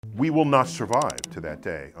We will not survive to that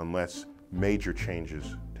day unless major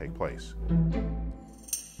changes take place.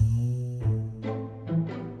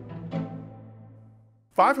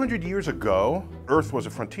 500 years ago, Earth was a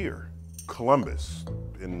frontier. Columbus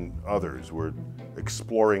and others were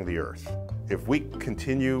exploring the Earth. If we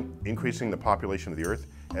continue increasing the population of the Earth,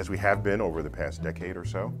 as we have been over the past decade or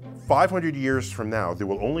so, 500 years from now, there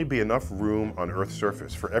will only be enough room on Earth's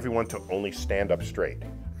surface for everyone to only stand up straight.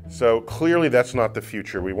 So clearly that's not the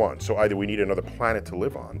future we want. So either we need another planet to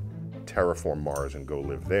live on, terraform Mars and go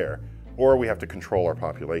live there, or we have to control our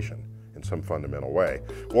population in some fundamental way.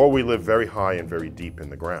 Or we live very high and very deep in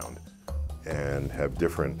the ground and have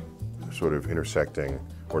different sort of intersecting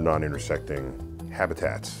or non-intersecting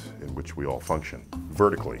habitats in which we all function,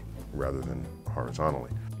 vertically rather than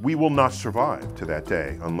horizontally. We will not survive to that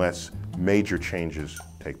day unless major changes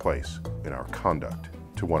take place in our conduct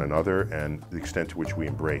to one another and the extent to which we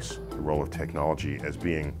embrace the role of technology as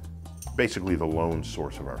being basically the lone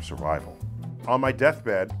source of our survival. On my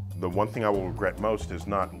deathbed, the one thing I will regret most is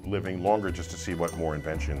not living longer just to see what more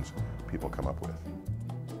inventions people come up with.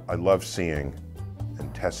 I love seeing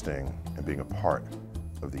and testing and being a part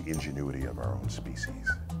of the ingenuity of our own species.